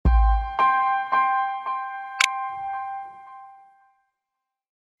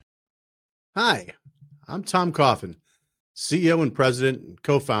Hi, I'm Tom Coffin, CEO and President and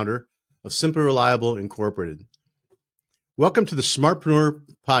co-founder of Simply Reliable Incorporated. Welcome to the smartPRENEUR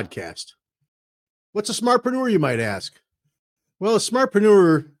podcast. What's a smartPRENEUR, you might ask? Well, a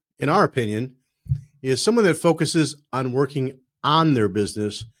smartPRENEUR, in our opinion, is someone that focuses on working on their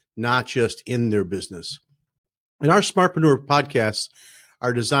business, not just in their business. And our smartPRENEUR podcasts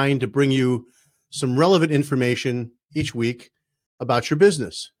are designed to bring you some relevant information each week about your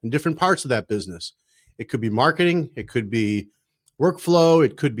business and different parts of that business. It could be marketing, it could be workflow,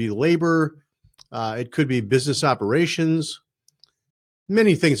 it could be labor, it could be business operations,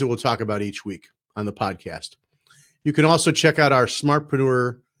 many things that we'll talk about each week on the podcast. You can also check out our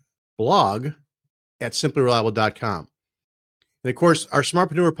smartPRENEUR blog at simplyreliable.com. And of course, our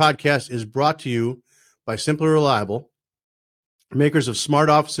smartPRENEUR podcast is brought to you by Simply Reliable, makers of Smart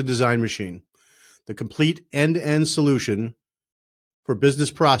Office and Design Machine, the complete end-to-end solution for business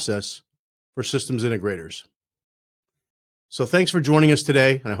process for systems integrators. So thanks for joining us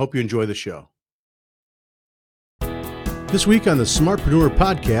today, and I hope you enjoy the show. This week on the smartPRENEUR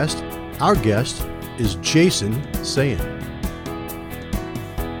podcast, our guest is Jason Sayen.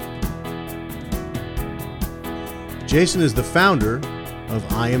 Jason is the founder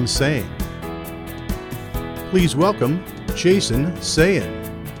of I Am Sayen. Please welcome Jason Sayen.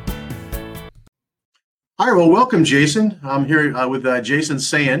 All right, well, welcome, Jason. I'm here with Jason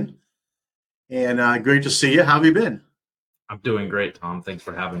Sayen, and great to see you. How have you been? I'm doing great, Tom. Thanks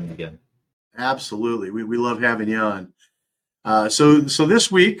for having me again. Absolutely. We love having you on. So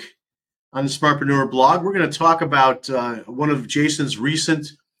this week on the smartPRENEUR blog, we're going to talk about one of Jason's recent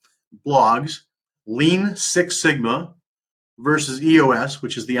blogs, Lean Six Sigma versus EOS,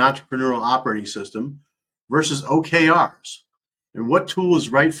 which is the Entrepreneurial Operating System, versus OKRs, and what tool is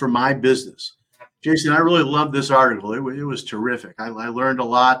right for my business. Jason, I really loved this article. It was terrific. I learned a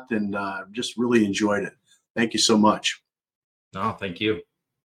lot and just really enjoyed it. Thank you so much. No, thank you.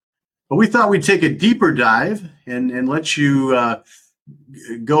 But we thought we'd take a deeper dive and let you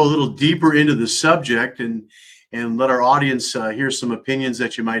go a little deeper into the subject and let our audience hear some opinions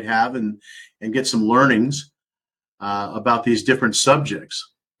that you might have and get some learnings about these different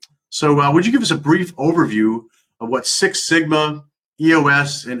subjects. So would you give us a brief overview of what Six Sigma,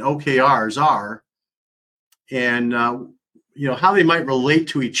 EOS, and OKRs are, and how they might relate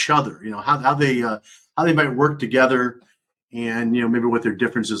to each other, how they might work together, and maybe what their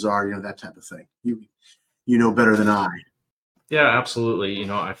differences are, that type of thing. You know better than I. Yeah, absolutely.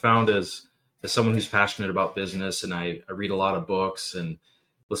 I found as someone who's passionate about business, and I read a lot of books and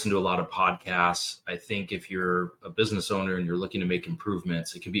listen to a lot of podcasts. I think if you're a business owner and you're looking to make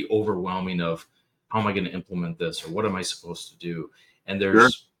improvements, it can be overwhelming of how am I going to implement this, or what am I supposed to do? And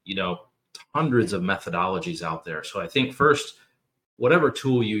there's, hundreds of methodologies out there. So I think first, whatever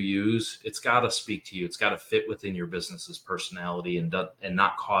tool you use, it's got to speak to you. It's got to fit within your business's personality and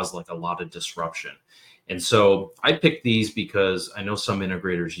not cause like a lot of disruption. And so I picked these because I know some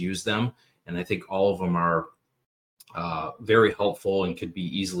integrators use them, and I think all of them are very helpful and could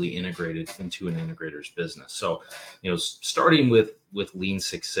be easily integrated into an integrator's business. So, starting with Lean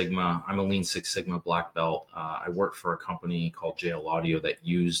Six Sigma, I'm a Lean Six Sigma black belt. I worked for a company called JL Audio that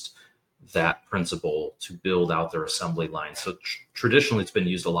used that principle to build out their assembly line. So traditionally it's been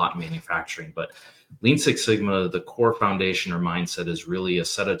used a lot in manufacturing, but Lean Six Sigma, the core foundation or mindset is really a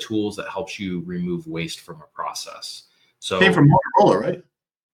set of tools that helps you remove waste from a process. So came from Motorola, right?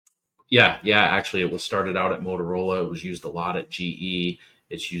 Yeah. Actually, it was started out at Motorola. It was used a lot at GE.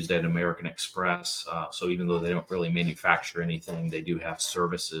 It's used at American Express. So even though they don't really manufacture anything, they do have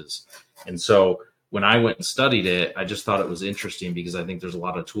services. And so when I went and studied it, I just thought it was interesting because I think there's a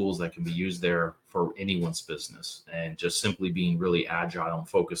lot of tools that can be used there for anyone's business, and just simply being really agile and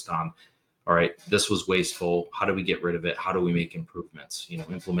focused on, all right, this was wasteful. How do we get rid of it? How do we make improvements?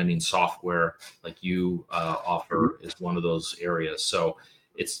 Implementing software like you offer is one of those areas. So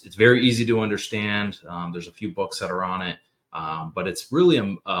it's very easy to understand. There's a few books that are on it, but it's really a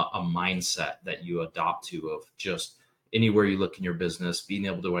mindset that you adopt to of just anywhere you look in your business, being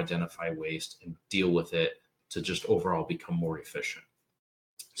able to identify waste and deal with it to just overall become more efficient.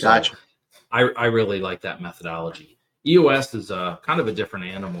 So gotcha. I really like that methodology. EOS is kind of a different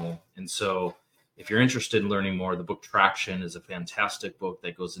animal. And so if you're interested in learning more, the book Traction is a fantastic book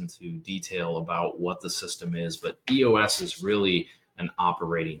that goes into detail about what the system is. But EOS is really an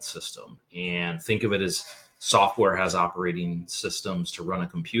operating system. And think of it as software has operating systems to run a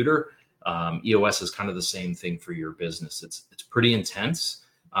computer. EOS is kind of the same thing for your business. It's pretty intense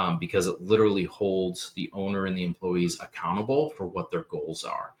because it literally holds the owner and the employees accountable for what their goals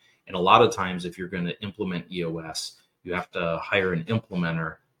are. And a lot of times, if you're going to implement EOS, you have to hire an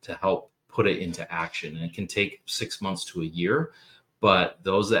implementer to help put it into action. And it can take 6 months to a year, but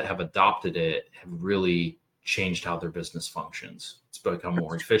those that have adopted it have really changed how their business functions. It's become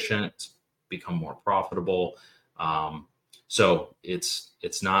more efficient, it's become more profitable. So it's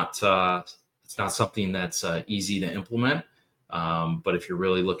not something that's easy to implement. But if you're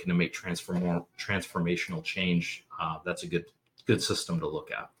really looking to make transformational change, that's a good system to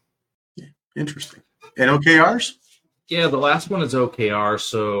look at. Yeah, interesting. And OKRs? Yeah, the last one is OKR.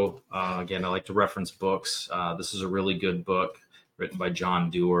 So again, I like to reference books. This is a really good book written by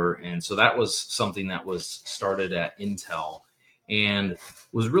John Dewar. And so that was something that was started at Intel and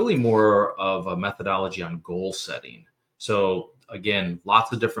was really more of a methodology on goal setting. So again,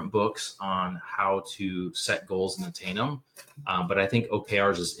 lots of different books on how to set goals and attain them. But I think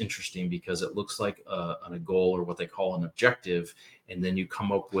OKRs is interesting because it looks like a goal, or what they call an objective. And then you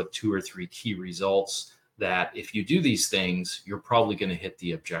come up with 2 or 3 key results that if you do these things, you're probably going to hit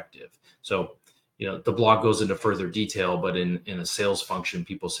the objective. So, the blog goes into further detail, but in a sales function,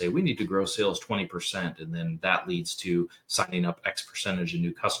 people say we need to grow sales 20%. And then that leads to signing up X percentage of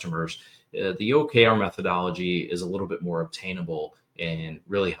new customers. The OKR methodology is a little bit more obtainable and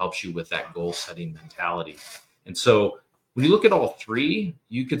really helps you with that goal setting mentality. And so when you look at all 3,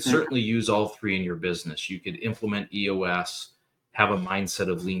 you could certainly use all 3 in your business. You could implement EOS, have a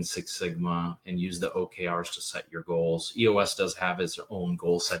mindset of Lean Six Sigma, and use the OKRs to set your goals. EOS does have its own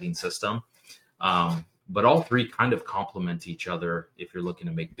goal setting system, but all 3 kind of complement each other if you're looking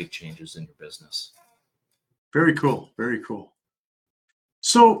to make big changes in your business. Very cool. Very cool.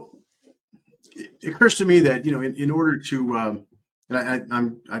 So it occurs to me that, in order to,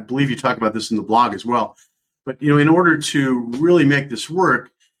 and I believe you talk about this in the blog as well, but, in order to really make this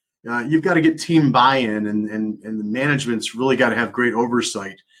work, you've got to get team buy-in, and the management's really got to have great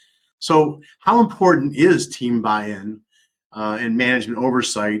oversight. So how important is team buy-in and management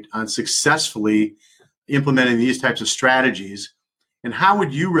oversight on successfully implementing these types of strategies? And how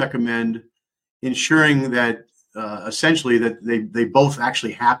would you recommend ensuring that essentially that they both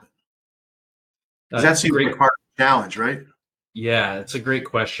actually happen? That seems like part of the challenge, right? Yeah, it's a great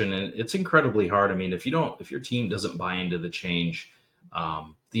question, and it's incredibly hard. I mean, if your team doesn't buy into the change,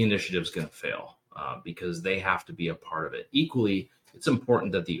 the initiative is going to fail because they have to be a part of it. Equally, it's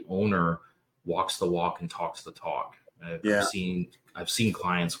important that the owner walks the walk and talks the talk. I've seen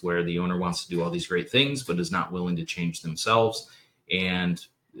clients where the owner wants to do all these great things, but is not willing to change themselves, and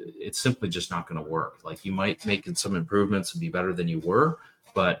it's simply just not going to work. Like, you might make some improvements and be better than you were,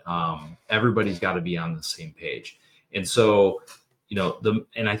 but everybody's got to be on the same page. And so,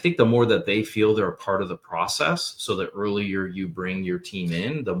 and I think the more that they feel they're a part of the process, so the earlier you bring your team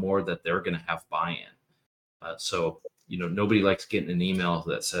in, the more that they're going to have buy-in. So, nobody likes getting an email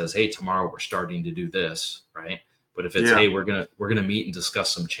that says, "Hey, tomorrow we're starting to do this," right? But if it's, "Hey, we're gonna meet and discuss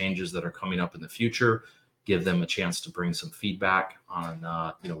some changes that are coming up in the future," give them a chance to bring some feedback on,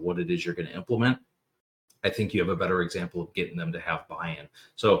 what it is you're going to implement. I think you have a better example of getting them to have buy-in.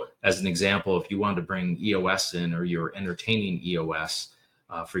 So as an example, if you wanted to bring EOS in, or you're entertaining EOS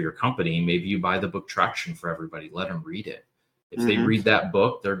for your company, maybe you buy the book Traction for Everybody, let them read it. If they read that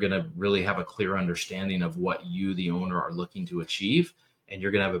book, they're going to really have a clear understanding of what you, the owner, are looking to achieve, and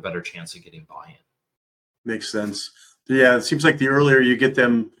you're going to have a better chance of getting buy-in. Makes sense. Yeah, it seems like the earlier you get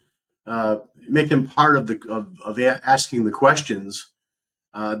them, make them part of asking the questions,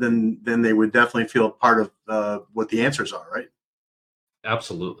 then they would definitely feel part of what the answers are, right?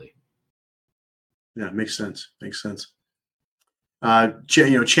 Absolutely. Yeah, makes sense.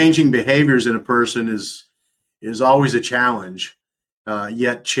 Changing behaviors in a person is always a challenge.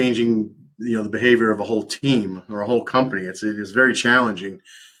 Yet changing the behavior of a whole team or a whole company, it is very challenging.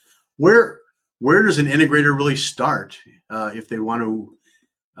 Where does an integrator really start if they want to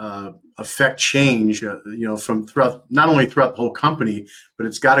affect change, from not only throughout the whole company, but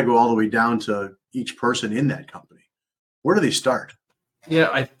it's got to go all the way down to each person in that company? Where do they start?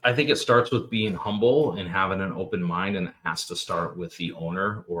 Yeah, I think it starts with being humble and having an open mind, and it has to start with the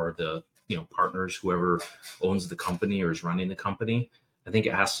owner or the partners, whoever owns the company or is running the company. I think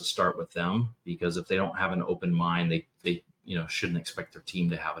it has to start with them, because if they don't have an open mind, they shouldn't expect their team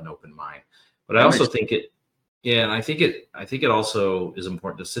to have an open mind. But I also think it, and I think it also is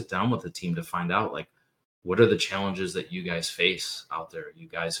important to sit down with the team to find out, like, what are the challenges that you guys face out there, you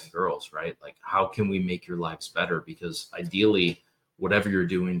guys and girls, right? Like, how can we make your lives better? Because ideally, whatever you're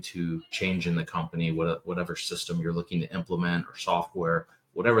doing to change in the company, whatever system you're looking to implement or software,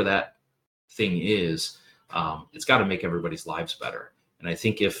 whatever that thing is, it's got to make everybody's lives better. And I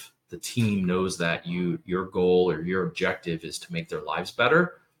think if the team knows that your goal or your objective is to make their lives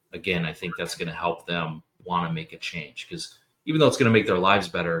better, again, I think that's going to help them want to make a change. Because even though it's going to make their lives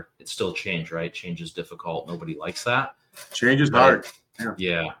better, it's still change, right? Change is difficult. Nobody likes that. Change is hard.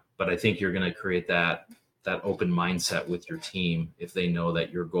 Yeah. But I think you're going to create that open mindset with your team if they know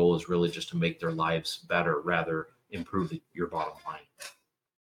that your goal is really just to make their lives better, rather improve your bottom line.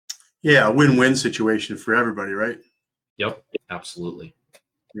 Yeah, a win-win situation for everybody, right? Yep, absolutely.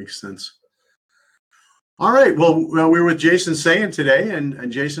 Makes sense. All right. Well, we're with Jason Sayen today.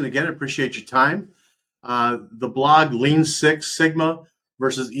 And Jason, again, appreciate your time. The blog Lean Six Sigma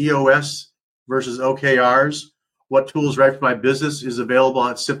versus EOS versus OKRs. What tools right for my business is available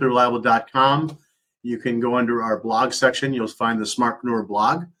at simplyreliable.com. You can go under our blog section. You'll find the smartPRENEUR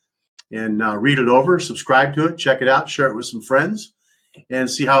blog and read it over, subscribe to it, check it out, share it with some friends, and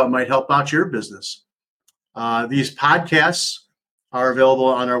see how it might help out your business. These podcasts are available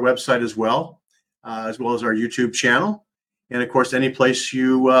on our website as well as our YouTube channel. And of course, any place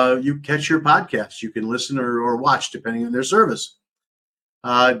you catch your podcasts, you can listen or watch depending on their service.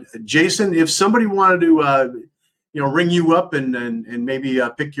 Jason, if somebody wanted to ring you up and maybe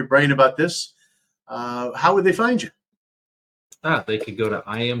pick your brain about this, how would they find you? They could go to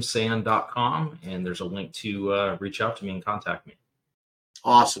iamsayen.com and there's a link to reach out to me and contact me.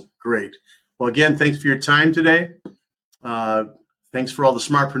 Awesome. Great. Well, again, thanks for your time today. Thanks for all the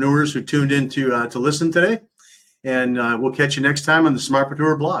smartpreneurs who tuned in to listen today. And we'll catch you next time on the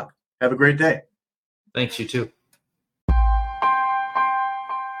smartPRENEUR blog. Have a great day. Thanks, you too.